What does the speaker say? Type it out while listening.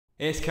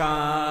It's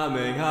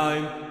coming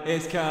home,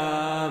 it's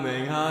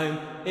coming home,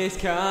 it's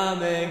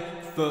coming,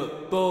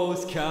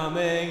 football's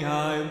coming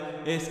home,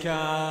 it's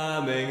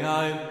coming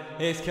home,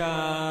 it's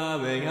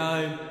coming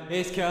home,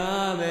 it's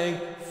coming,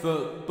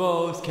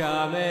 football's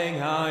coming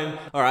home.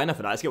 Alright, enough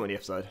of that, let's get on with the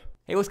episode.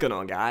 Hey, what's going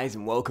on guys,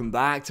 and welcome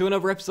back to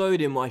another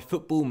episode in my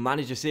Football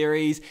Manager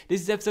series.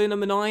 This is episode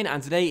number 9,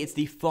 and today it's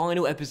the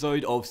final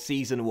episode of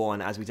Season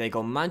 1 as we take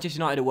on Manchester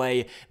United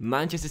away,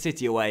 Manchester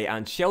City away,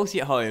 and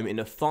Chelsea at home in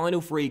the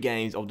final 3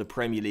 games of the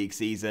Premier League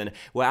season,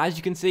 where as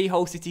you can see,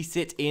 Hull City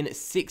sit in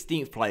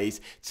 16th place,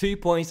 2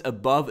 points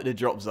above the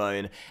drop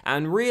zone.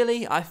 And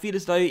really, I feel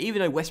as though,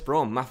 even though West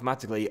Brom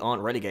mathematically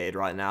aren't relegated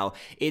right now,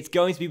 it's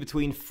going to be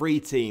between 3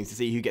 teams to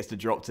see who gets the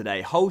drop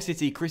today. Hull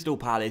City, Crystal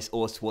Palace,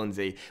 or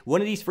Swansea.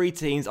 One of these 3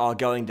 teams are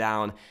going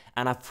down,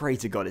 and I pray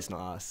to God it's not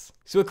us.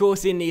 So of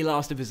course, in the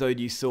last episode,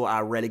 you saw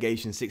our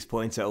relegation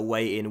 6-pointer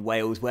away in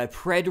Wales, where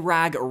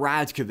Predrag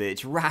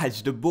Radkovic,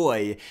 Raj, the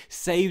boy,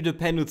 saved a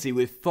penalty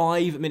with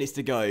 5 minutes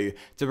to go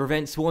to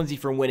prevent Swansea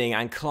from winning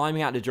and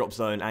climbing out the drop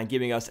zone and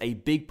giving us a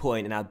big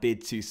point in our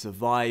bid to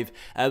survive.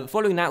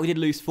 Following that, we did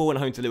lose 4-1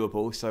 home to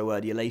Liverpool, so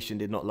the elation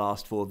did not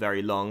last for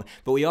very long,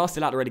 but we are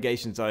still out the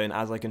relegation zone,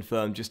 as I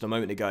confirmed just a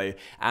moment ago.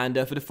 And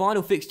for the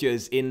final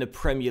fixtures in the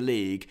Premier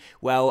League,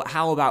 well,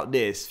 how about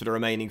this for the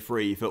remaining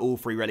 3 for all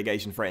 3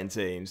 relegation-threatened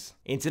teams?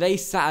 In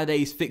today's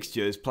Saturday's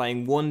fixtures,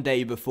 playing one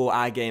day before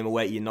our game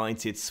away at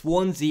United,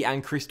 Swansea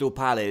and Crystal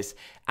Palace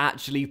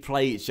actually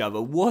play each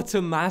other. What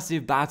a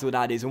massive battle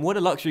that is, and what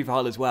a luxury for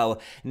Hull as well,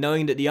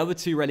 knowing that the other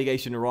 2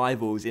 relegation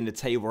rivals in the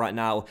table right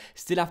now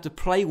still have to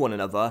play one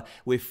another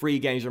with 3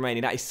 games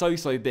remaining. That is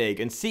so big,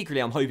 and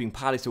secretly I'm hoping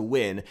Palace will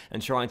win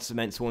and try and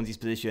cement Swansea's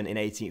position in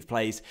 18th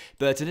place.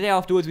 But today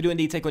afterwards we do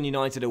indeed take on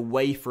United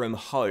away from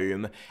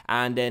home,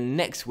 and then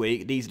next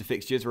week these are the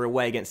fixtures. We're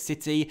away against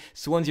City,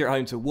 Swansea at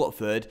home to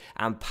Watford,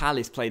 and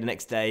Palace play the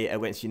next day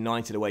against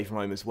United away from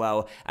home as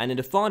well. And then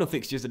the final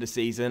fixtures of the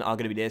season are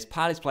going to be this: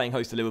 Palace playing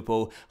host to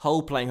Liverpool,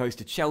 Hull playing host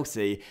to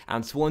Chelsea,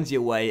 and Swansea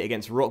away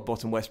against rock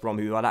bottom West Brom,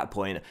 who at that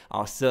point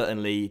are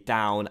certainly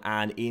down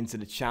and into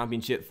the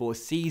Championship for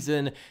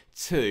season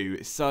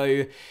 2.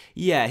 So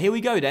yeah, here we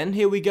go then,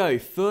 here we go.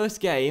 First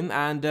game,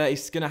 and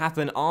it's going to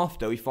happen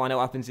after we find out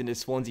what happens in the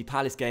Swansea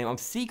Palace game. I'm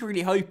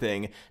secretly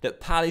hoping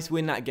that Palace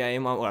win that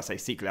game. Well, I say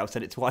secretly, I've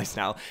said it twice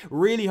now.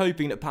 Really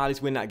hoping that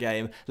Palace win that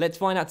game. Let's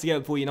find out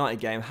together before United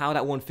game how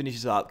that one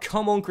finishes up.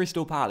 Come on,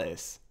 Crystal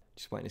Palace.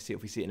 Just waiting to see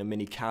if we see it in a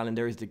mini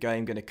calendar. Is the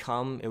game going to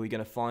come? Are we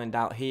going to find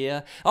out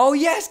here? Oh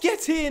yes,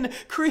 get in!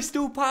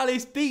 Crystal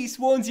Palace beat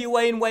Swansea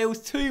away in Wales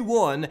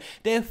 2-1.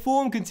 Their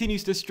form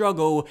continues to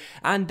struggle,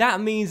 and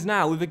that means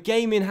now, with a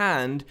game in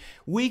hand,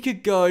 we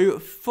could go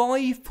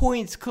 5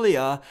 points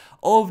clear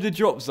of the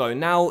drop zone.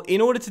 Now,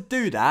 in order to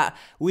do that,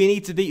 we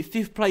need to beat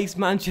 5th place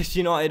Manchester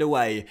United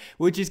away,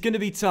 which is going to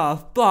be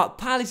tough, but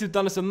Palace have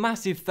done us a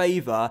massive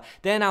favour.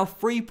 They're now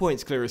 3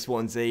 points clear of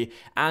Swansea,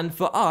 and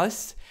for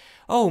us,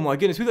 oh my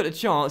goodness, we've got a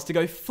chance to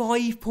go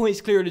 5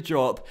 points clear of the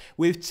drop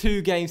with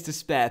 2 games to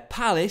spare.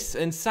 Palace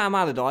and Sam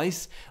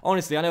Allardyce,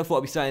 honestly, I never thought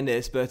I'd be saying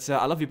this, but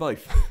I love you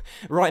both.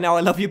 Right now,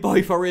 I love you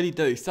both, I really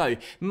do. So,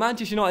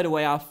 Manchester United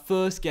away, our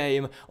first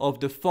game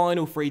of the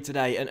final 3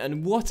 today,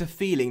 and what a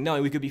feeling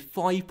knowing we could be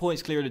 5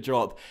 points clear of the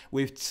drop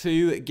with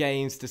 2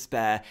 games to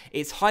spare.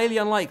 It's highly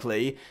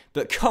unlikely,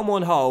 but come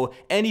on Hull,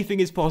 anything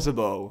is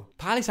possible.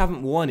 Palace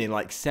haven't won in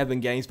like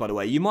 7 games, by the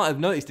way. You might have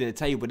noticed in the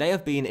table, they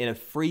have been in a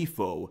free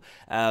fall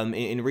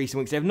in recent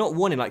weeks. They have not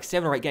won in like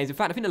 7 or 8 games. In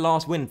fact, I think the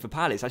last win for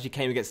Palace actually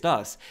came against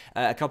us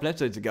a couple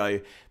episodes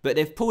ago. But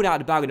they've pulled out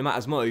the bag when it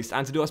matters most,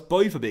 and to do us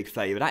both a big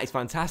favour. That is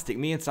fantastic.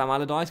 Me and Sam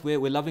Allardyce, we're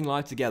loving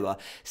life together.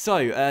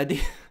 So,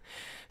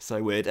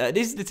 so weird.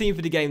 This is the team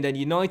for the game then,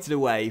 United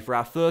away for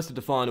our first of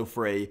the final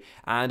 3,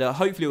 and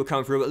hopefully we'll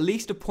come through at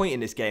least a point in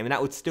this game, and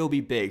that would still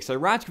be big. So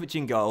Radkovic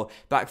in goal,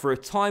 back for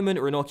retirement,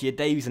 Ranocchia,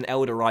 Davies and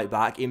Elder right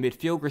back. In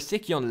midfield,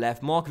 Grosicki on the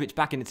left, Markovic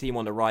back in the team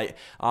on the right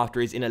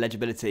after his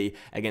ineligibility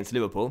against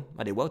Liverpool.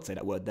 I did well to say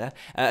that word there.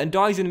 And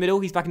Dyes in the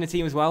middle, he's back in the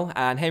team as well,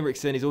 and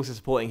Henriksen is also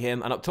supporting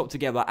him, and up top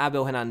together,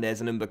 Abel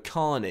Hernandez and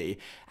Mbakani.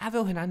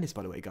 Abel Hernandez,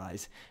 by the way,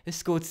 guys, has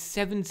scored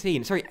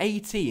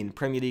 18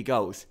 Premier League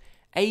goals.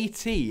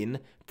 18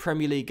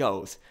 Premier League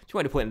goals. Just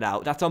wanted to point it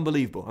out. That's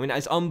unbelievable. I mean, that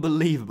is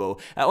unbelievable.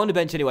 On the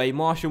bench anyway,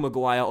 Marshall,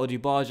 Maguire,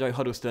 Odubajo,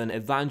 Huddleston,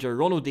 Evandro,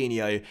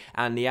 Ronaldinho,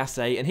 and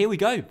Niasse. And here we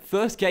go.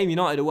 First game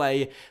United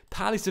away.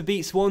 Palace have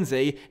beat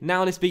Swansea.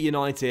 Now let's beat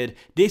United.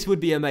 This would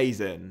be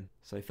amazing.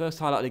 So first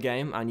highlight of the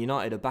game, and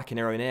United are back in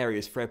their own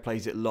areas. Fred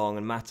plays it long,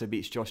 and Mata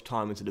beats Josh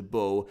Tymon to the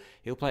ball.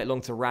 He'll play it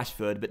long to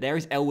Rashford, but there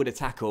is Elwood a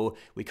tackle.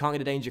 We can't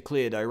get a danger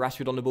clear though.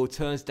 Rashford on the ball,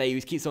 turns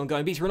Davies, keeps on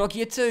going, beats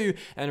Ranocchia too,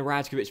 and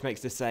Radkovic makes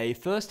the save.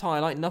 First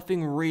highlight,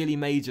 nothing really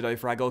major though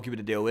for our goalkeeper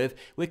to deal with.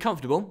 We're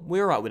comfortable,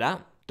 we're alright with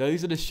that.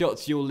 Those are the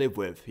shots you'll live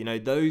with. You know,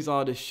 those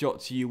are the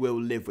shots you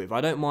will live with. I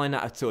don't mind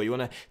that at all. You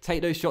want to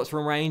take those shots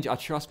from range? I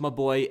trust my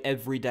boy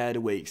every day of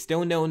the week.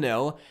 Still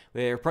 0-0.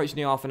 We're approaching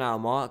the half an hour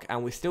mark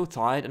and we're still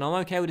tied and I'm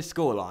okay with the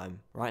scoreline.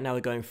 Right now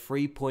we're going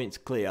 3 points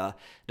clear.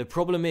 The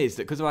problem is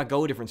that because of our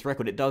goal difference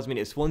record, it does mean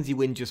if Swansea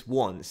win just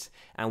once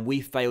and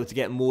we fail to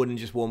get more than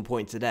just 1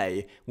 point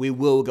today, we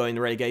will go in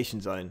the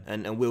relegation zone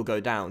and we'll go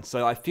down.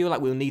 So I feel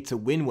like we'll need to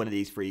win one of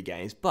these 3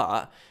 games.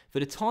 But for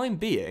the time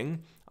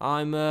being,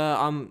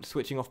 I'm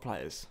switching off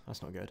players.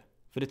 That's not good.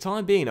 For the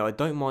time being, though, I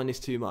don't mind this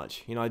too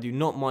much. You know, I do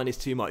not mind this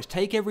too much.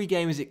 Take every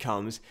game as it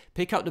comes,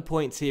 pick up the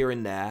points here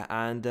and there,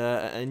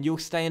 and you'll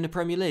stay in the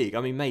Premier League.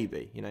 I mean,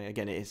 maybe. You know,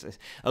 again, it's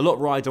a lot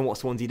rides on what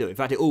Swansea do. In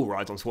fact, it all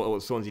rides on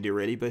what Swansea do,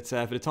 really. But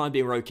for the time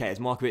being, we're okay. As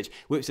Markovic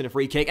whips in a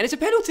free kick, and it's a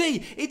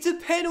penalty! It's a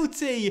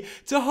penalty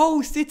to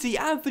Hull City.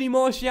 Anthony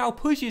Martial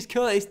pushes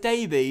Curtis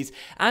Davies,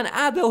 and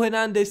Abel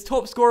Hernandez,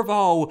 top scorer for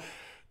Hull,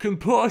 can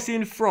put us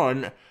in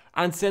front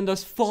and send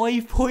us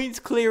 5 points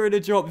clear of the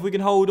drop if we can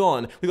hold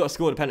on. We've got to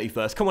score the penalty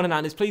first. Come on,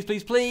 Hernandez. Please,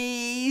 please,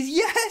 please.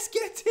 Yes,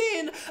 get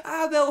in.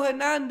 Abel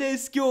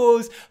Hernandez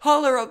scores.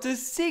 Hull are up to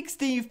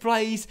 16th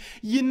place.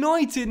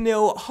 United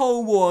 0,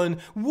 Hull 1.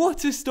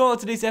 What a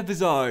start to this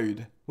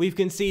episode. We've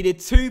conceded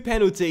 2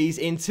 penalties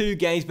in 2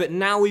 games, but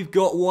now we've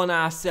got one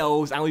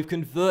ourselves, and we've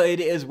converted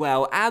it as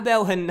well.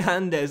 Abel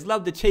Hernandez,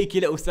 love the cheeky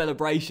little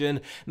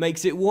celebration,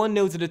 makes it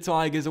 1-0 to the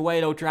Tigers away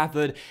at Old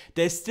Trafford.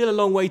 There's still a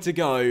long way to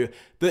go,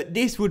 but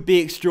this would be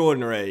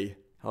extraordinary.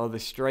 However,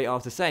 straight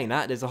after saying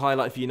that, there's a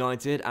highlight for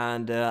United,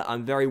 and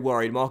I'm very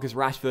worried. Marcus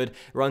Rashford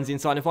runs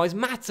inside and finds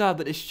Mata,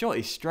 but the shot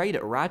is straight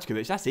at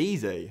Rajkovic. That's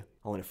easy.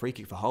 Oh, and a free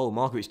kick for Hull.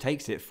 Markovic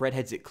takes it. Fred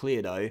heads it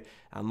clear, though.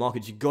 And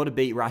Markovic, you've got to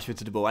beat Rashford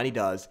to the ball, and he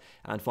does.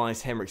 And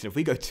finds Henriksen. If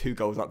we go 2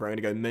 goals up, we're going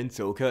to go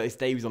mental. Curtis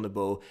Davies on the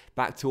ball.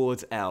 Back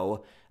towards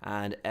L.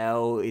 And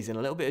L is in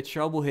a little bit of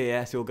trouble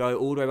here, so he'll go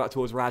all the way back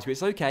towards Rashford.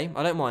 It's okay.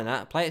 I don't mind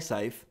that. Play it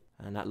safe.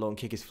 And that long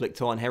kick is flicked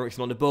on.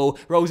 Henriksen on the ball.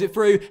 Rolls it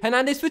through.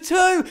 Hernandez for 2.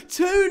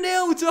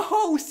 2-0 to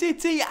Hull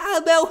City.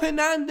 Abel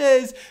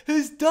Hernandez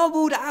has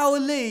doubled our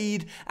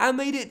lead and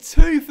made it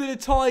 2 for the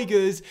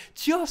Tigers.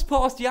 Just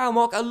past the hour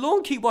mark. A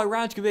long kick by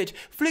Rajkovic.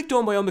 Flicked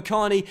on by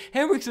Omikani.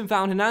 Henriksen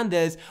found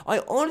Hernandez.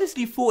 I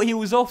honestly thought he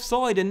was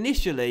offside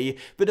initially,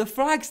 but the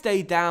flag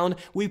stayed down.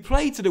 We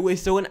played to the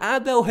whistle and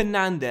Abel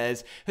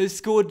Hernandez has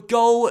scored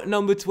goal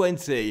number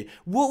 20.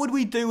 What would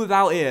we do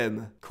without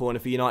him? Corner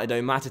for United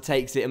though. Mata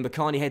takes it and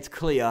Mikani heads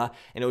clear,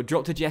 and it'll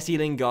drop to Jesse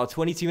Lingard.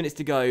 22 minutes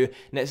to go.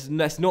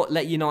 Let's not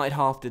let United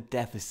half the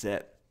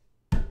deficit.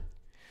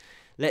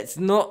 Let's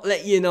not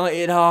let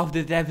United half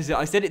the deficit.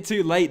 I said it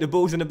too late. The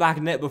ball's in the back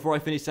of the net before I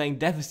finished saying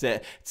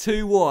deficit.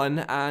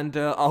 2-1, and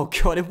oh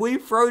god, if we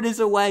throw this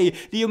away,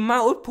 the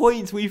amount of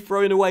points we've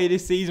thrown away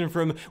this season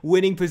from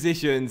winning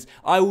positions,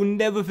 I will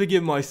never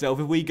forgive myself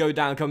if we go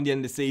down come the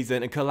end of the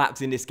season and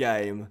collapse in this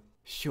game.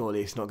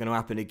 Surely it's not going to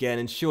happen again,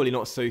 and surely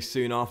not so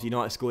soon after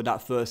United scored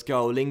that first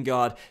goal.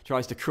 Lingard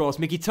tries to cross.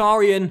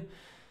 Mkhitaryan.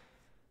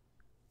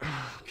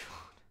 Oh, God.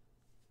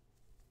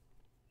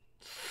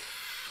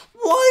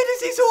 Why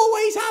does this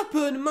always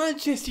happen?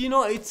 Manchester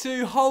United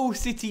 2, Hull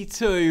City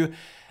 2.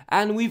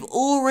 And we've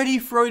already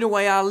thrown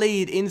away our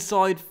lead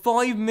inside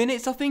 5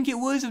 minutes, I think it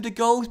was, of the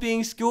goals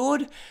being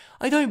scored.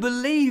 I don't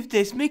believe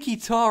this.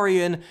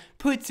 Mkhitaryan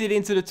puts it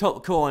into the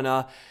top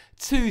corner.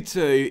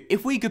 2-2.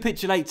 If we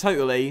capitulate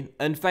totally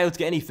and fail to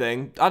get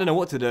anything, I don't know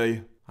what to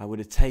do. I would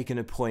have taken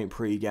a point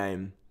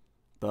pre-game,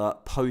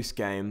 but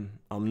post-game,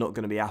 I'm not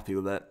going to be happy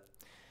with it.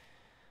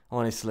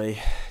 Honestly,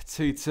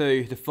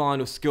 2-2, the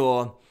final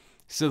score.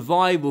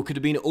 Survival could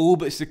have been all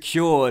but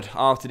secured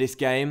after this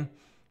game.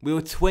 We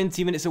were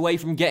 20 minutes away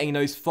from getting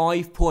those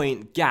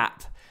 5-point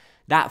gap,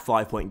 that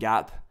 5-point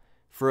gap,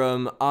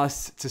 from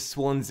us to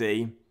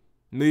Swansea,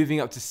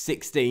 moving up to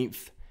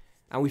 16th.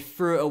 And we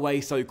threw it away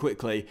so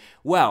quickly.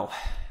 Well,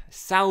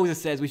 Salza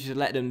says we should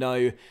let them know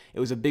it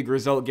was a big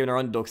result given our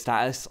underdog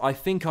status. I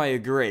think I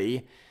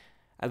agree.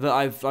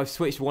 But I've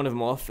switched one of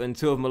them off and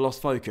 2 of them are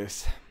lost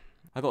focus.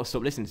 I've got to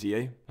stop listening to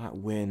you. That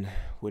win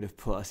would have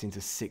put us into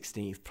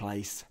 16th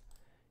place.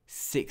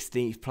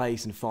 16th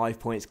place and 5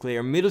 points clear.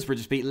 And Middlesbrough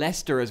just beat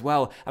Leicester as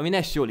well. I mean,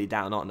 they're surely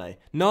down, aren't they?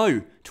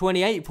 No,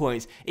 28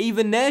 points.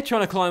 Even they're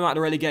trying to climb out the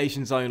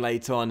relegation zone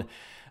late on.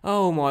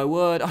 Oh my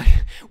word,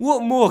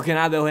 what more can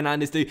Abel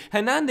Hernandez do?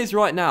 Hernandez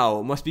right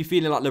now must be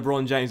feeling like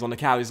LeBron James on the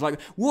couch. It's like,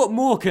 what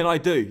more can I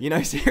do? You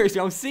know, seriously,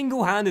 I'm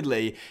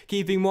single-handedly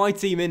keeping my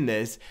team in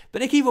this,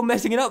 but they keep on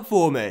messing it up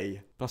for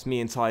me. Plus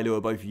me and Tyloo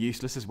are both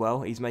useless as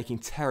well. He's making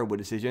terrible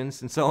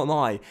decisions, and so am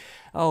I.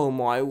 Oh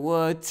my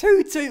word,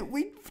 2-2,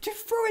 we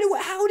just threw it away.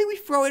 How did we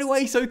throw it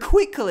away so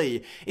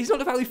quickly? It's not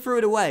the fact we threw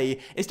it away,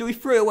 it's that we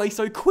threw it away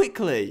so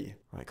quickly.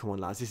 Right, come on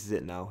lads, this is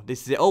it now.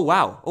 This is it. Oh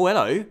wow, oh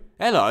hello.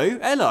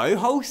 Hello,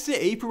 Hull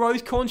City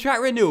proposed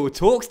contract renewal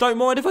talks, don't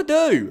mind if I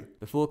do.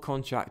 Before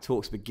contract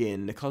talks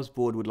begin, the club's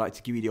board would like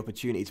to give you the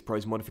opportunity to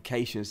propose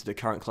modifications to the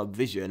current club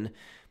vision.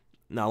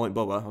 No, I won't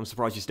bother, I'm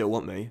surprised you still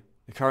want me.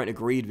 The current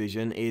agreed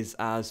vision is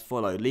as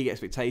followed. League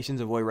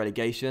expectations, avoid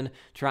relegation,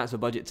 transfer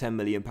budget £10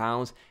 million,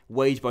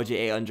 wage budget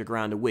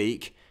 £800,000 a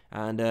week,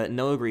 and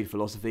no agreed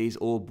philosophies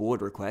or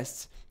board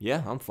requests.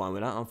 Yeah, I'm fine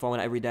with that. I'm fine with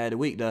that every day of the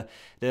week.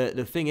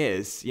 The thing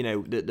is, you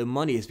know, the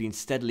money has been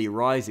steadily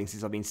rising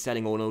since I've been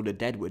selling all the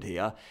deadwood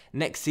here.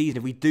 Next season,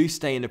 if we do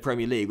stay in the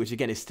Premier League, which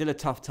again is still a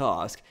tough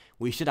task,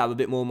 we should have a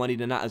bit more money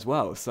than that as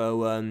well.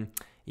 So,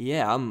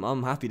 yeah,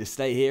 I'm happy to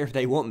stay here if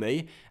they want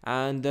me.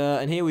 And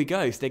here we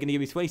go. So they're going to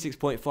give me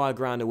 26.5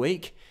 grand a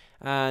week.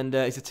 And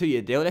it's a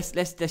 2-year deal.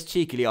 Let's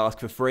cheekily ask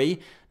for 3.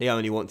 They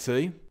only want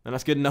 2, and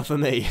that's good enough for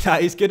me.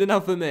 That is good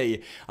enough for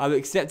me. I've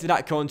accepted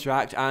that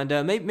contract, and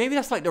maybe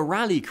that's like the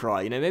rally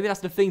cry. You know, maybe that's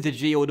the thing to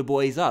G all the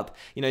boys up.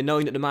 You know,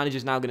 knowing that the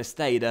manager's now going to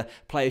stay, the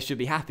players should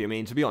be happy. I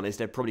mean, to be honest,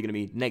 they're probably going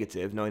to be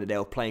negative, knowing that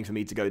they're playing for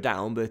me to go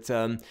down. But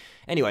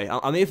anyway,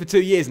 I'm here for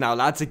 2 years now,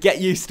 lads. So get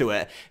used to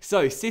it.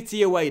 So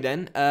City away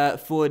then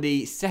for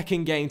the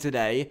second game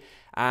today.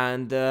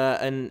 And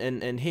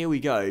here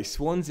we go.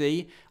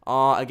 Swansea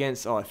are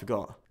against, oh, I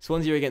forgot.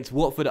 Swansea are against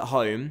Watford at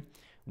home,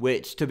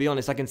 which, to be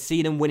honest, I can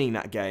see them winning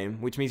that game,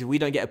 which means if we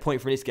don't get a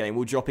point from this game,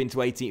 we'll drop into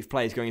 18th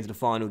place going into the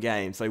final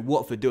game. So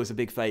Watford do us a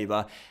big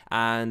favour,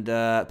 and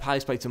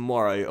Palace play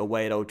tomorrow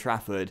away at Old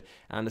Trafford.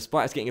 And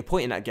despite us getting a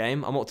point in that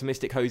game, I'm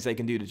optimistic Jose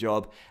can do the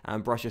job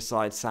and brush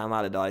aside Sam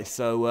Allardyce.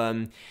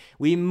 So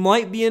we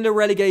might be in the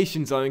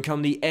relegation zone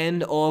come the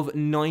end of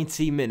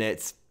 90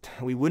 minutes.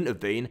 We wouldn't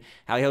have been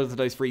how he held on to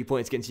those 3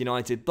 points against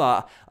United,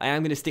 but I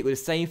am going to stick with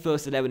the same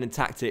first 11 and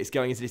tactics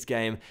going into this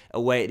game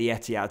away at the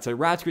Etihad. So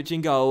Radkovic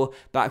in goal,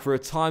 back for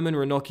Retirement,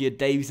 Ranocchia,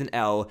 Davies and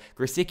L,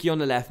 Grosicki on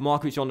the left,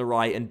 Markovic on the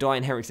right, and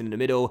Diane Henriksen in the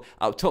middle.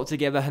 Up top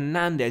together,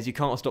 Hernandez, you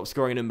can't stop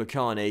scoring, and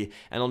Mbakani.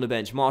 And on the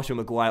bench, Marshall,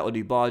 Maguire,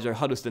 Odubajo,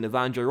 Huddleston,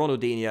 Evandro,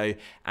 Ronaldinho,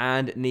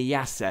 and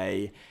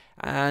Niasse.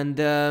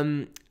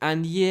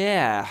 And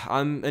yeah,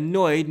 I'm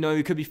annoyed. No,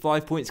 we could be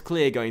 5 points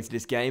clear going into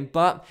this game,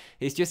 but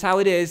it's just how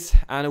it is.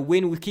 And a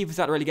win will keep us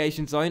out of the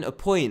relegation zone. A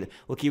point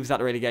will keep us out of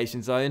the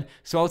relegation zone.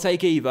 So I'll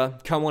take either.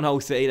 Come on, Hull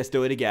City, let's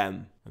do it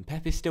again. And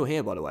Pep is still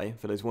here, by the way,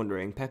 for those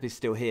wondering. Pep is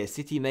still here.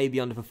 City may be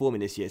underperforming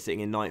this year, sitting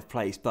in 9th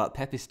place, but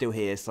Pep is still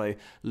here, so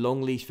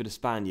long leash for the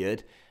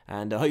Spaniard.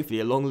 And hopefully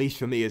a long leash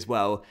for me as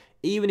well,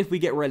 even if we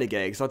get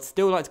relegated, because I'd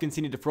still like to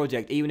continue the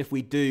project, even if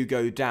we do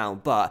go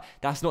down. But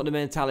that's not the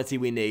mentality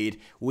we need.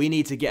 We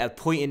need to get a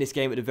point in this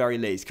game at the very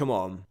least. Come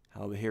on.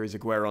 However, here is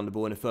Aguero on the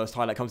ball, and the first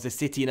highlight comes to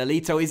City, and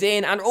Alito is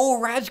in, and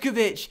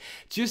Radkovic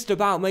just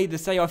about made the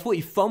save. I thought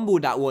he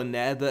fumbled that one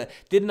there, but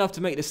did enough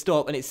to make the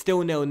stop, and it's still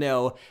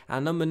 0-0.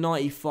 And number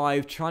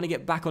 95 trying to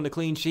get back on the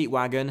clean sheet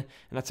wagon,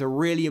 and that's a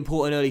really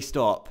important early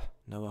stop.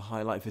 Another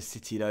highlight for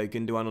City though.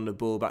 Gundogan on the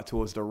ball back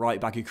towards the right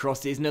back who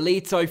crossed it is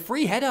Nolito.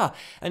 Free header.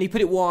 And he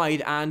put it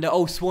wide. And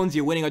oh,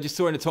 Swansea are winning. I just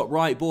saw in the top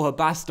right. Borja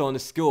Baston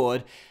has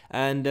scored.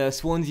 And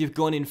Swansea have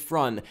gone in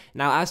front.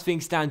 Now, as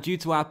things stand, due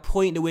to our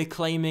point that we're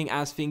claiming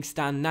as things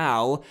stand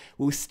now,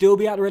 we'll still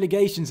be out of the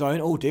relegation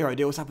zone. Oh dear,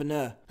 what's happened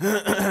there?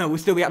 We'll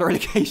still be out of the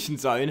relegation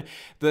zone.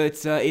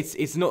 But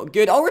it's not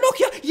good. Oh,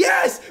 Ranocchia!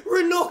 Yes!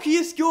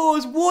 Ranocchia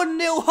scores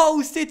 1-0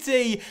 Hull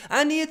City.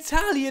 And the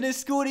Italian has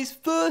scored his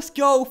first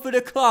goal for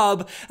the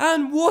club.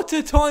 And what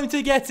a time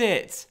to get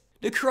it!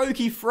 The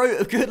croaky throat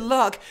of good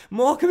luck.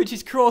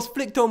 Markovic's cross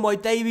flicked on by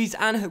Davies,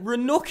 and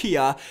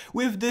Ranocchia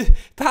with the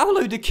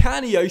Paolo Di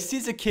Canio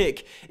scissor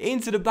kick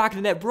into the back of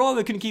the net.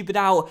 Bravo couldn't keep it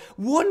out.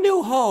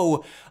 1-0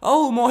 Hull.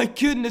 Oh my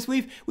goodness,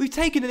 we've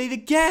taken the lead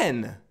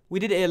again. We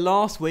did it here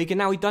last week, and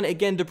now we've done it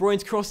again. De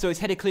Bruyne's cross, so it's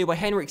headed clear by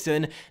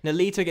Henriksen.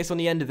 Nolito gets on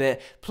the end of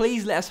it.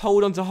 Please let us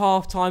hold on to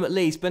half-time at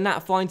least.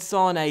 Bernat finds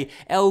Sane.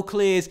 L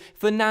clears.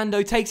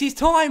 Fernando takes his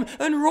time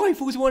and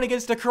rifles one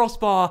against the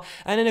crossbar.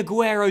 And then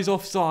Aguero's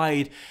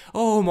offside.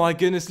 Oh my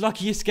goodness,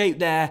 lucky escape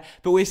there.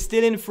 But we're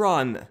still in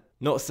front.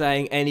 Not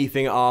saying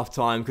anything at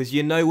half-time, because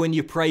you know when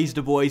you praise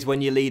the boys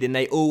when you're leading,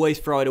 they always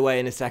throw it away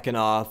in the second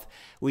half.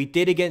 We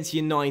did against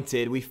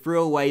United. We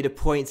threw away the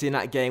points in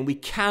that game. We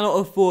cannot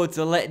afford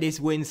to let this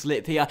win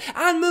slip here.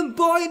 And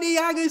Mumbai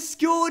Niang has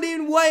scored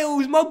in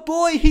Wales. My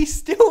boy, he's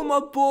still my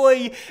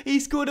boy. He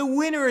scored a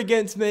winner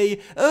against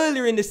me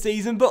earlier in the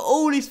season, but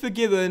all is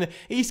forgiven.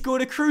 He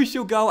scored a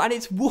crucial goal, and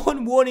it's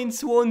 1-1 in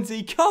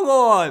Swansea. Come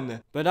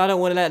on. But I don't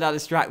want to let that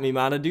distract me,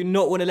 man. I do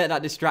not want to let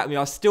that distract me.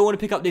 I still want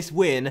to pick up this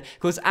win,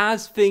 because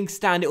as things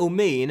stand, it will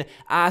mean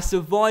our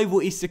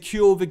survival is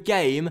secure the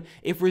game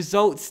if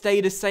results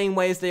stay the same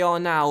way as they are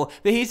now.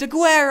 But here's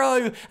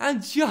Aguero,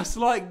 and just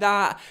like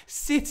that,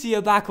 City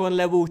are back on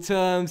level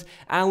terms,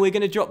 and we're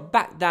going to drop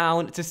back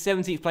down to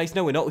 17th place.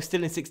 No, we're not. We're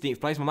still in 16th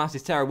place. My maths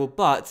is terrible,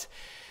 but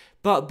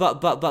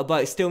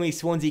it still means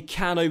Swansea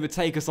can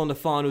overtake us on the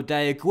final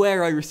day.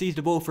 Aguero receives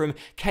the ball from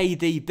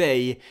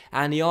KDB,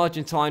 and the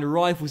Argentine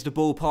rifles the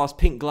ball past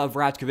Pink Glove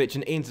Radkovic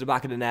and into the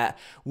back of the net.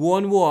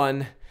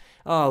 1-1.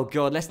 Oh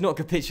God, let's not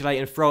capitulate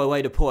and throw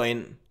away the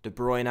point. De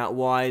Bruyne out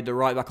wide, the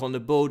right back on the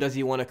ball. Does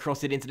he want to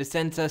cross it into the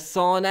centre?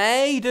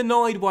 Sane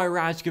denied by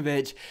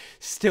Radkovic.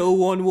 Still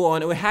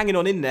 1-1. We're hanging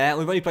on in there, and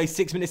we've only played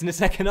 6 minutes in the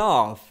second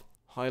half.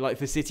 Highlight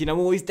for City, and I'm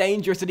always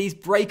dangerous at these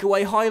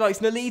breakaway highlights.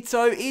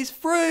 Nolito is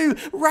through.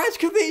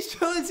 Rajkovic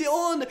turns it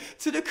on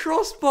to the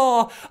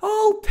crossbar.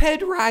 Oh,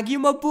 Pedrag, you're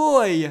my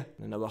boy.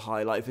 Another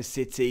highlight for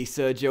City.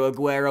 Sergio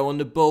Aguero on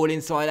the ball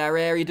inside our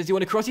area. Does he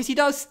want to cross? Yes, he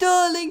does.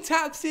 Sterling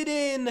taps it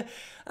in.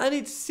 And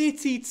it's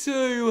City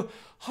 2,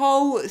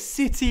 Hull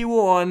City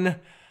 1.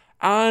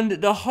 And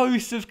the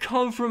hosts have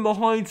come from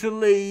behind to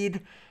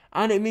lead.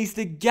 And it means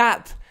the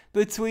gap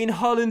between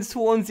Hull and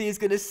Swansea is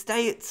going to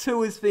stay at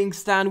 2 as things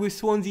stand, with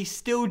Swansea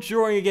still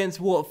drawing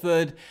against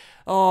Watford.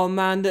 Oh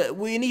man,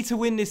 we need to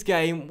win this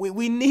game.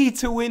 We need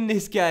to win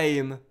this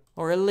game.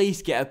 Or at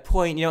least get a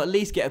point, at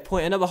least get a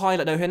point. Another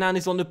highlight though,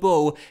 Hernandez on the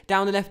ball,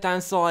 down the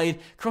left-hand side.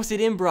 Cross it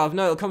in, bruv.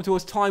 No, it'll come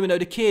towards Timon though,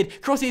 the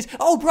kid. Crosses.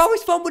 Oh, bro,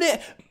 he's fumbled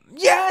it.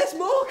 Yes,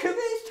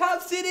 Markovic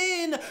taps it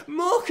in.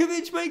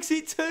 Markovic makes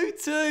it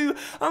 2-2.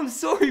 I'm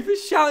sorry for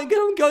shouting,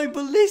 I'm going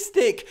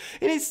ballistic.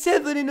 And it's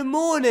 7 in the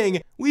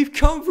morning. We've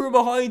come from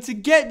behind to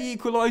get the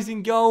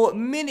equalising goal.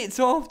 Minutes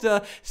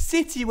after,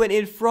 City went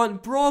in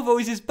front. Bravo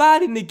is as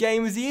bad in the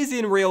game as he is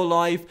in real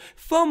life.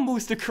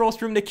 Fumbles the cross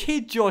from the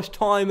kid Josh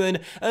Timon.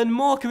 And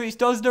Markovic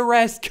does the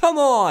rest. Come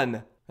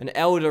on. An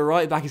elder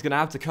right back is going to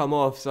have to come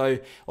off. So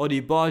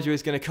Odibajo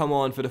is going to come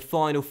on for the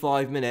final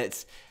 5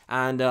 minutes.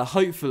 And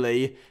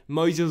hopefully,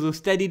 Moses will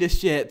steady the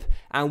ship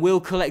and we'll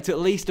collect at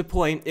least a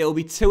point. It'll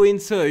be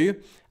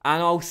 2-2.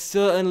 And I'll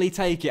certainly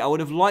take it. I would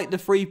have liked the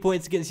 3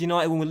 points against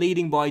United when we're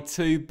leading by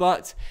 2,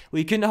 but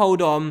we couldn't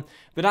hold on.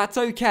 But that's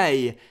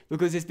okay,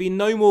 because there's been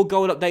no more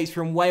goal updates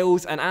from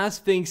Wales, and as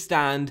things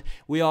stand,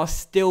 we are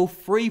still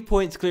 3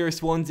 points clear of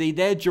Swansea.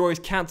 Their draw is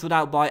cancelled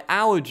out by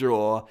our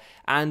draw,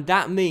 and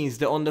that means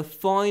that on the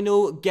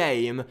final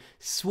game,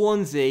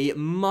 Swansea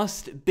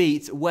must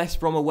beat West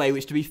Brom away,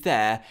 which to be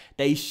fair,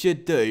 they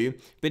should do.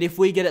 But if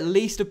we get at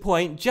least a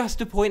point,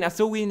 just a point,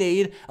 that's all we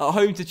need, at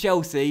home to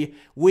Chelsea,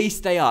 we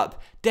stay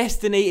up.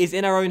 Destiny is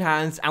in our own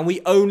hands, and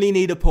we only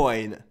need a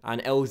point.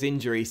 And L's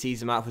injury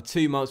sees him out for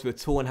 2 months with a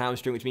torn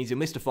hamstring, which means he'll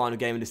miss the final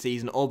game of the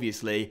season,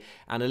 obviously.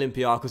 And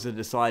Olympiacos have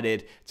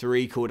decided to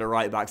recall the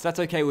right back. So that's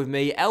okay with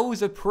me.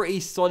 L's a pretty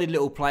solid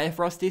little player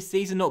for us this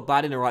season. Not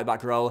bad in the right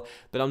back role,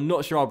 but I'm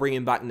not sure I'll bring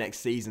him back next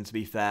season, to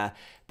be fair.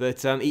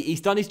 But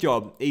he's done his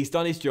job. He's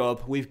done his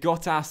job. We've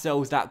got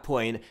ourselves that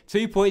point.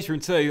 2 points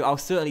from 2. I'll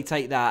certainly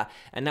take that.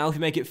 And now if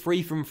we make it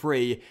 3 from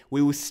 3,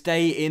 we will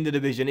stay in the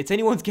division. It's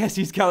anyone's guess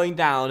who's going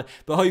down,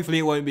 but hopefully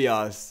it won't be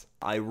us.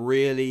 I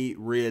really,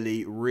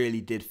 really,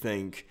 really did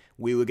think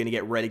we were going to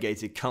get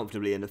relegated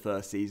comfortably in the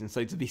first season.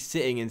 So to be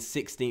sitting in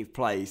 16th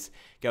place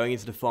going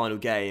into the final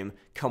game,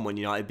 come on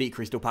United, beat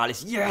Crystal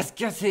Palace. Yes,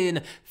 get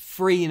in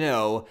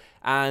 3-0.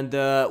 And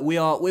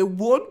we're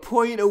 1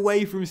 point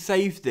away from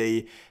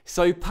safety.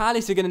 So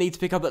Palace are going to need to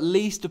pick up at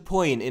least a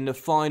point in the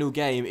final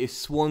game if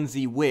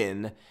Swansea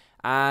win.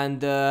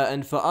 And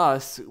for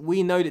us,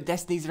 we know that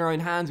destiny's in our own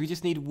hands. We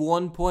just need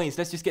 1 point.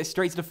 So let's just get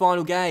straight to the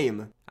final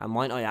game. And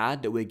might I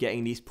add that we're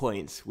getting these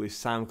points with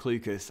Sam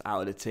Klukas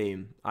out of the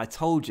team. I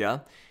told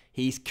you,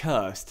 he's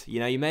cursed. You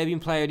know, he may have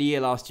been player of the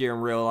year last year in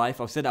real life.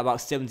 I've said that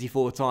about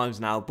 74 times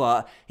now,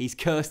 but he's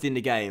cursed in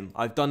the game.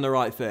 I've done the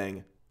right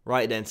thing.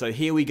 Right then, so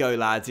here we go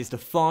lads, it's the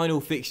final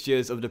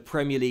fixtures of the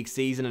Premier League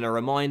season, and a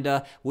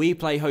reminder, we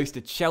play host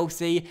to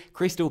Chelsea,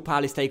 Crystal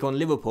Palace take on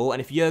Liverpool, and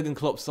if Jurgen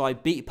Klopp's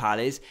side beat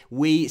Palace,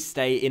 we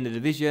stay in the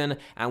division,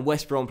 and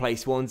West Brom play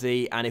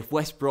Swansea, and if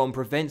West Brom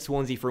prevents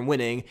Swansea from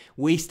winning,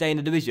 we stay in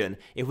the division.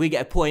 If we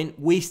get a point,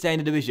 we stay in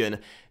the division.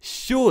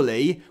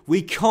 Surely,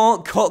 we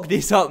can't cock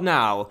this up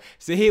now.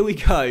 So here we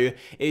go,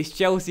 it's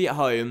Chelsea at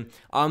home.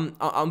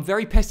 I'm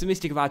very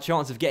pessimistic of our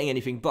chance of getting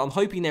anything, but I'm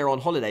hoping they're on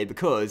holiday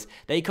because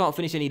they can't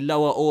finish any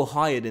lower or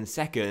higher than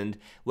second,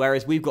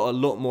 whereas we've got a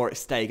lot more at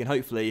stake, and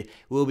hopefully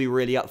we'll be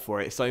really up for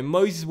it. So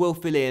Moses will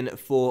fill in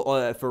for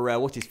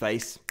what's his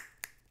face,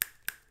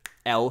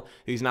 L,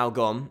 who's now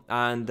gone,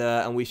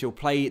 and we shall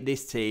play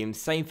this team,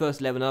 same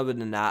first 11 other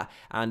than that,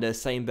 and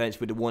same bench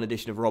with the one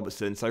addition of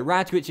Robertson. So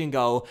Rajkovic in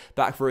goal,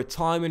 back for a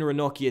Timon,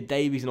 Ranocchia,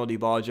 Davies and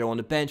Odibajo. On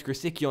the bench,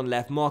 Grosicki on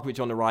left, Markovic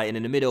on the right, and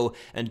in the middle,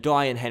 and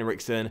Dye and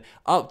Henriksen.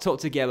 Up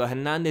top together,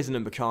 Hernandez and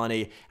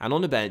Mbakani, and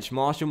on the bench,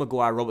 Marshall,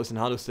 Maguire, Robertson,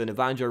 Huddleston,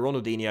 Evanjo,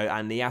 Ronaldinho,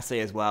 and Niasse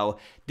as well.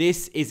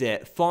 This is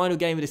it, final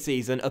game of the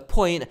season, a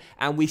point,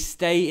 and we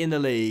stay in the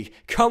league.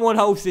 Come on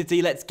Hull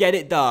City, let's get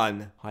it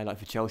done. Highlight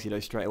for Chelsea though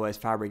straight away as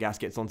Fabregas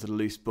gets onto the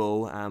loose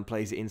ball and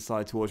plays it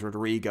inside towards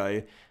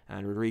Rodrigo.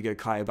 And Rodrigo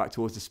Caio back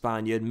towards the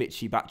Spaniard.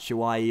 Michy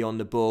Batshuayi on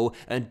the ball.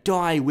 And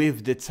Dye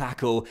with the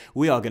tackle.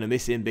 We are going to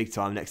miss him big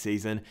time next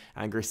season.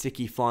 And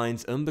Grosicki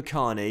finds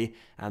Mbakani.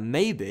 And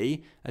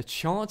maybe a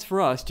chance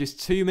for us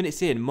just 2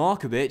 minutes in.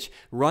 Markovic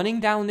running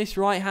down this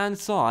right-hand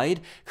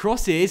side.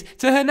 Crosses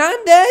to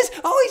Hernandez.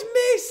 Oh,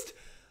 he's missed.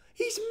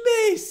 He's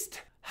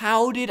missed.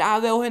 How did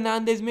Abel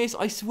Hernandez miss?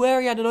 I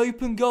swear he had an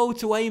open goal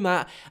to aim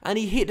at, and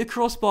he hit the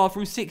crossbar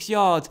from 6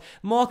 yards.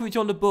 Markovic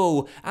on the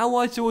ball, out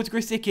wide towards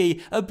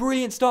Grosicki. A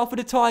brilliant start for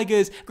the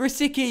Tigers.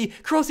 Grosicki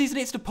crosses and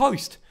hits the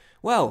post.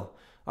 Well,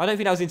 I don't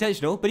think that was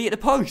intentional, but he hit the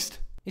post.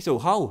 It's all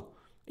Hull.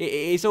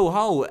 It's all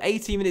Hull.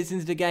 18 minutes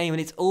into the game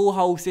and it's all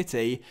Hull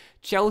City.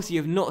 Chelsea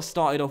have not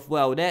started off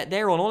well.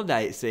 They're on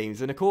holiday, it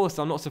seems. And of course,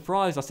 I'm not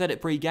surprised. I said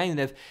it pre-game.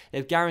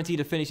 They've guaranteed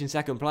a finish in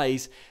second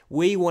place.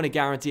 We want to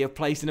guarantee a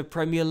place in the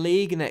Premier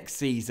League next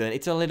season.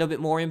 It's a little bit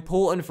more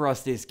important for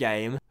us this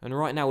game. And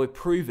right now we're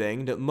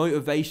proving that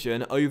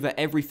motivation over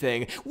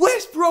everything.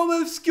 West Brom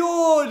have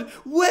scored!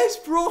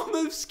 West Brom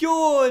have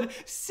scored!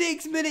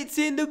 6 minutes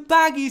in, the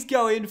Baggies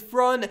go in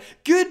front.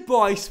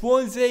 Goodbye,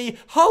 Swansea.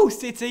 Hull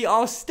City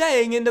are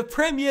staying in the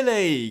Premier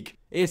League.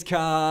 It's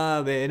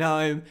coming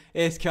home,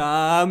 it's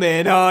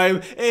coming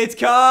home, it's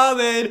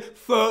coming,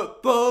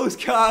 football's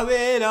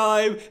coming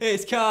home,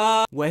 it's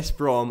coming. West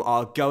Brom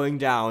are going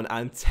down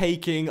and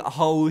taking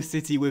Hull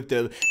City with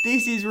them.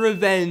 This is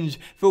revenge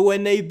for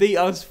when they beat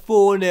us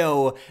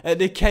 4-0 at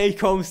the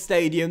KCOM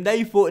Stadium.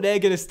 They thought they're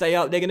going to stay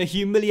up, they're going to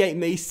humiliate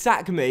me,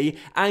 sack me,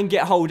 and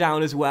get Hull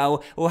down as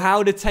well. Well,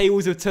 how the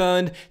tables have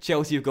turned,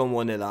 Chelsea have gone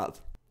 1-0 up.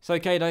 It's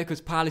okay though,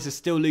 because Palace are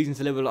still losing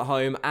to Liverpool at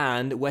home,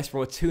 and West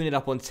Brom are 2-0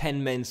 up on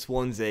 10 men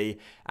Swansea,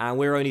 and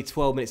we're only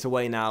 12 minutes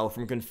away now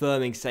from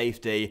confirming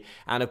safety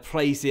and a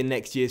place in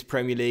next year's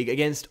Premier League.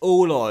 Against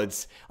all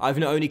odds, I've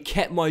not only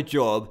kept my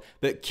job,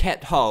 but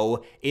kept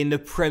Hull in the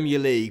Premier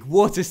League.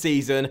 What a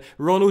season.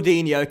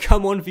 Ronaldinho,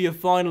 come on for your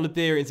final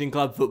appearance in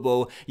club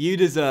football. You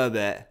deserve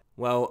it.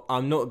 Well,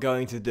 I'm not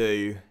going to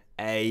do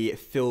a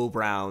Phil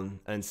Brown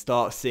and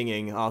start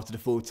singing after the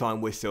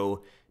full-time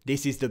whistle.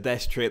 This is the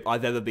best trip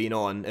I've ever been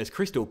on, as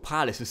Crystal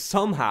Palace has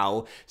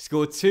somehow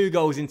scored 2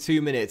 goals in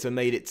 2 minutes and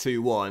made it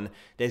 2-1.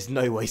 There's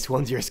no way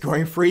Swansea are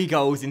scoring 3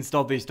 goals in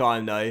stoppage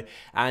time though.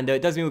 And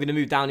it does mean we're going to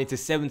move down into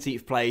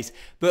 17th place.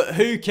 But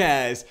who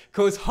cares?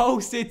 Because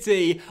Hull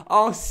City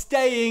are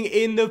staying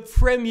in the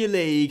Premier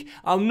League.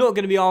 I'm not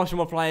going to be harsh on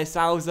my player,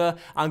 Sousa.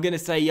 I'm going to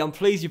say I'm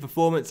pleased with your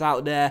performance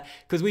out there,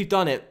 because we've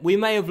done it. We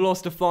may have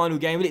lost the final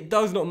game, but it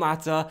does not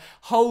matter.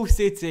 Hull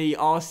City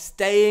are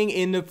staying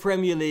in the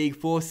Premier League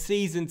for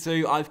season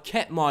 2. I've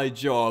kept my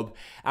job,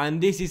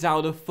 and this is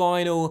how the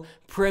final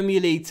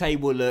Premier League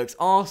table looks.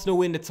 Arsenal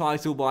win the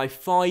title by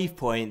 5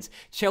 points.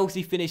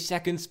 Chelsea finished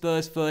 2nd,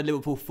 Spurs 3rd,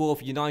 Liverpool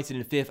 4th, United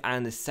in 5th,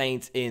 and the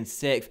Saints in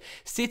 6th.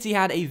 City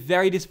had a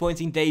very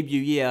disappointing debut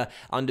year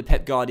under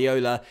Pep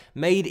Guardiola,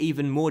 made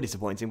even more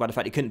disappointing by the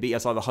fact he couldn't beat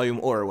us either home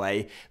or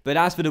away. But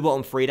as for the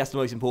bottom 3, that's the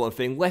most important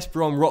thing. West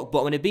Brom rock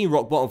bottom, and they've been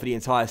rock bottom for the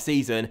entire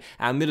season,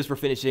 and Middlesbrough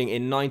finishing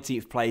in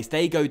 19th place.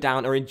 They go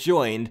down, are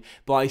joined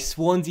by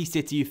Swansea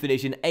City, who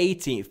finish in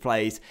 18th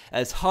place,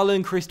 as Hull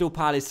and Crystal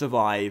Palace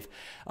survive.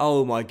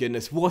 Oh my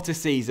goodness, what a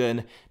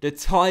season. The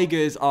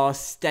Tigers are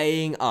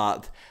staying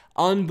up.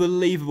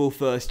 Unbelievable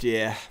first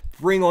year.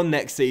 Bring on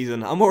next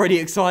season. I'm already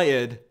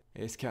excited.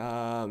 It's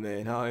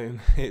coming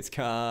home, it's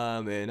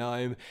coming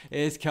home,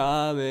 it's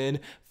coming,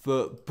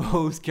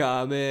 football's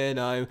coming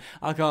home.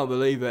 I can't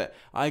believe it.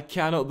 I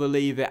cannot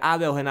believe it.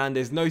 Abel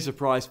Hernandez, no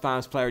surprise,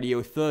 Fans Player of the Year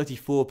with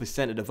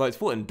 34% of the votes.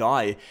 Thought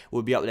Ndiaye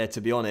would be up there, to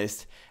be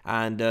honest.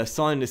 And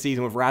signing the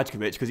season with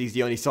Rajkovic, because he's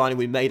the only signing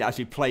we made that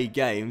actually played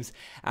games.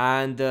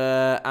 And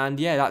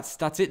yeah,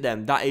 that's it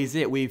then. That is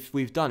it.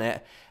 We've done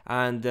it.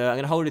 And I'm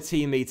going to hold a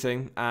team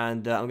meeting,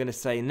 and I'm going to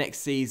say next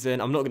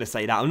season, I'm not going to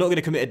say that. I'm not going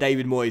to commit a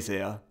David Moyes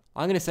here.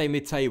 I'm going to say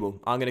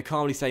mid-table. I'm going to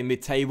calmly say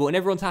mid-table, and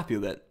everyone's happy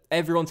with it.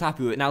 Everyone's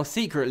happy with it. Now,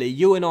 secretly,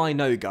 you and I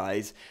know,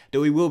 guys,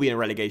 that we will be in a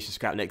relegation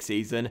scrap next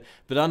season.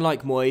 But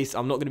unlike Moyes,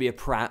 I'm not going to be a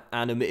prat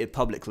and admit it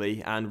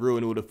publicly and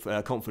ruin all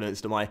the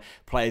confidence that my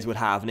players would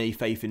have and any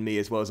faith in me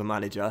as well as a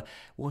manager.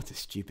 What a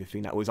stupid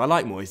thing that was. I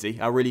like Moyesy.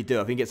 I really do. I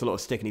think he gets a lot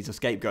of stick and he's a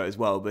scapegoat as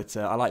well. But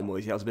I like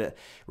Moyesy. That was a bit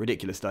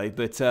ridiculous, though.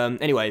 But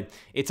anyway,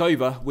 it's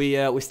over.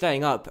 We're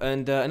staying up,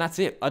 and that's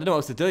it. I don't know what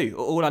else to do.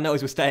 All I know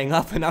is we're staying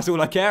up, and that's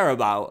all I care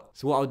about.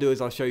 So what I'll do is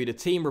I'll show you the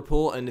team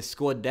report and the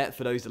squad depth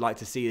for those that like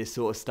to see this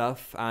sort of stuff.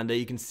 And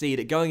you can see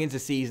that going into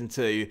season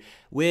 2,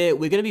 we're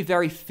going to be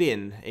very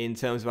thin in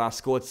terms of our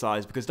squad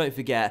size, because don't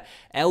forget,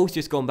 El's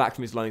just gone back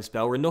from his loan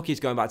spell,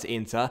 Ranocchi's going back to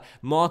Inter,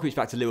 Markovic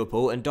back to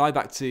Liverpool, and Dye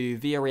back to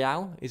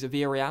Villarreal. Is it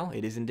Villarreal?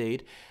 It is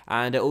indeed.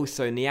 And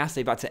also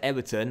Niasse back to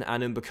Everton,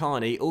 and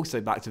Mbakani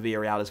also back to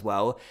Villarreal as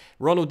well.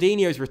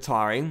 Ronaldinho's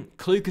retiring,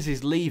 Klukas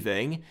is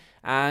leaving,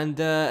 and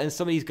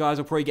some of these guys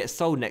will probably get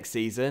sold next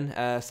season,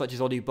 such as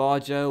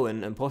Odubajo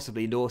and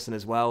possibly Dawson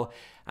as well,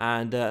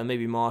 and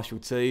maybe Marshall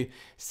too.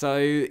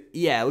 So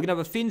yeah, we're going to have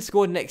a thin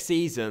squad next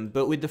season,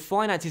 but with the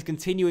finances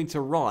continuing to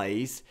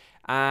rise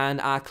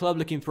and our club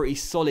looking pretty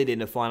solid in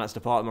the finance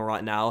department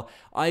right now,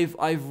 I've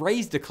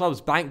raised the club's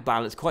bank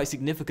balance quite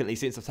significantly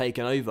since I've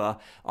taken over.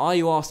 Are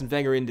you Arsene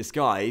Wenger in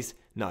disguise?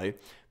 No.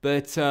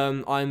 But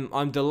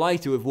I'm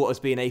delighted with what has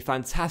been a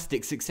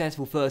fantastic,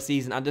 successful first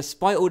season. And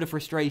despite all the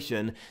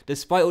frustration,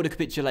 despite all the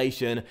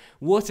capitulation,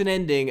 what an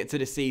ending to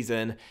the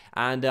season.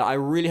 And I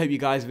really hope you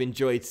guys have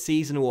enjoyed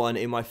Season 1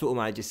 in my Football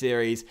Manager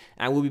series.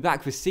 And we'll be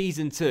back for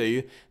Season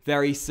 2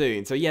 very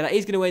soon. So yeah, that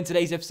is going to end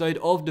today's episode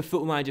of the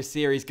Football Manager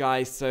series,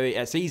 guys. So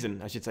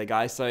season, I should say,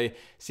 guys. So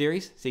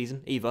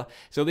season, either.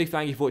 So a big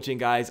thank you for watching,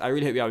 guys. I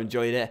really hope you have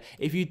enjoyed it.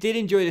 If you did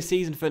enjoy the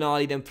season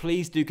finale, then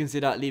please do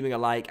consider leaving a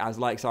like, as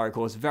likes are, of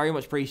course, very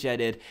much appreciated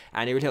appreciated,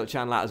 and it would help the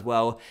channel out as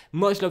well.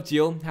 Much love to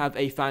you all. Have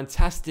a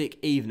fantastic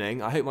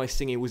evening. I hope my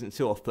singing wasn't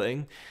too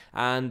off-putting.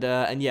 And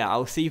yeah,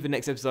 I'll see you for the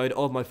next episode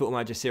of my Football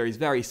Manager series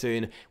very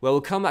soon, where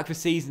we'll come back for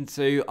Season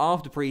 2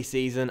 after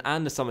pre-season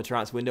and the summer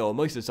transfer window, or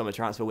most of the summer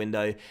transfer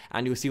window,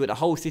 and you'll see what the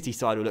whole City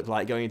side will look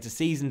like going into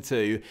Season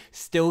 2,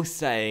 still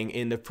staying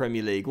in the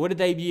Premier League. What a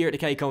debut year at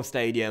the KCOM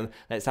Stadium.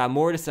 Let's have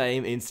more of the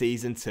same in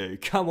Season 2.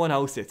 Come on,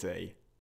 Hull City.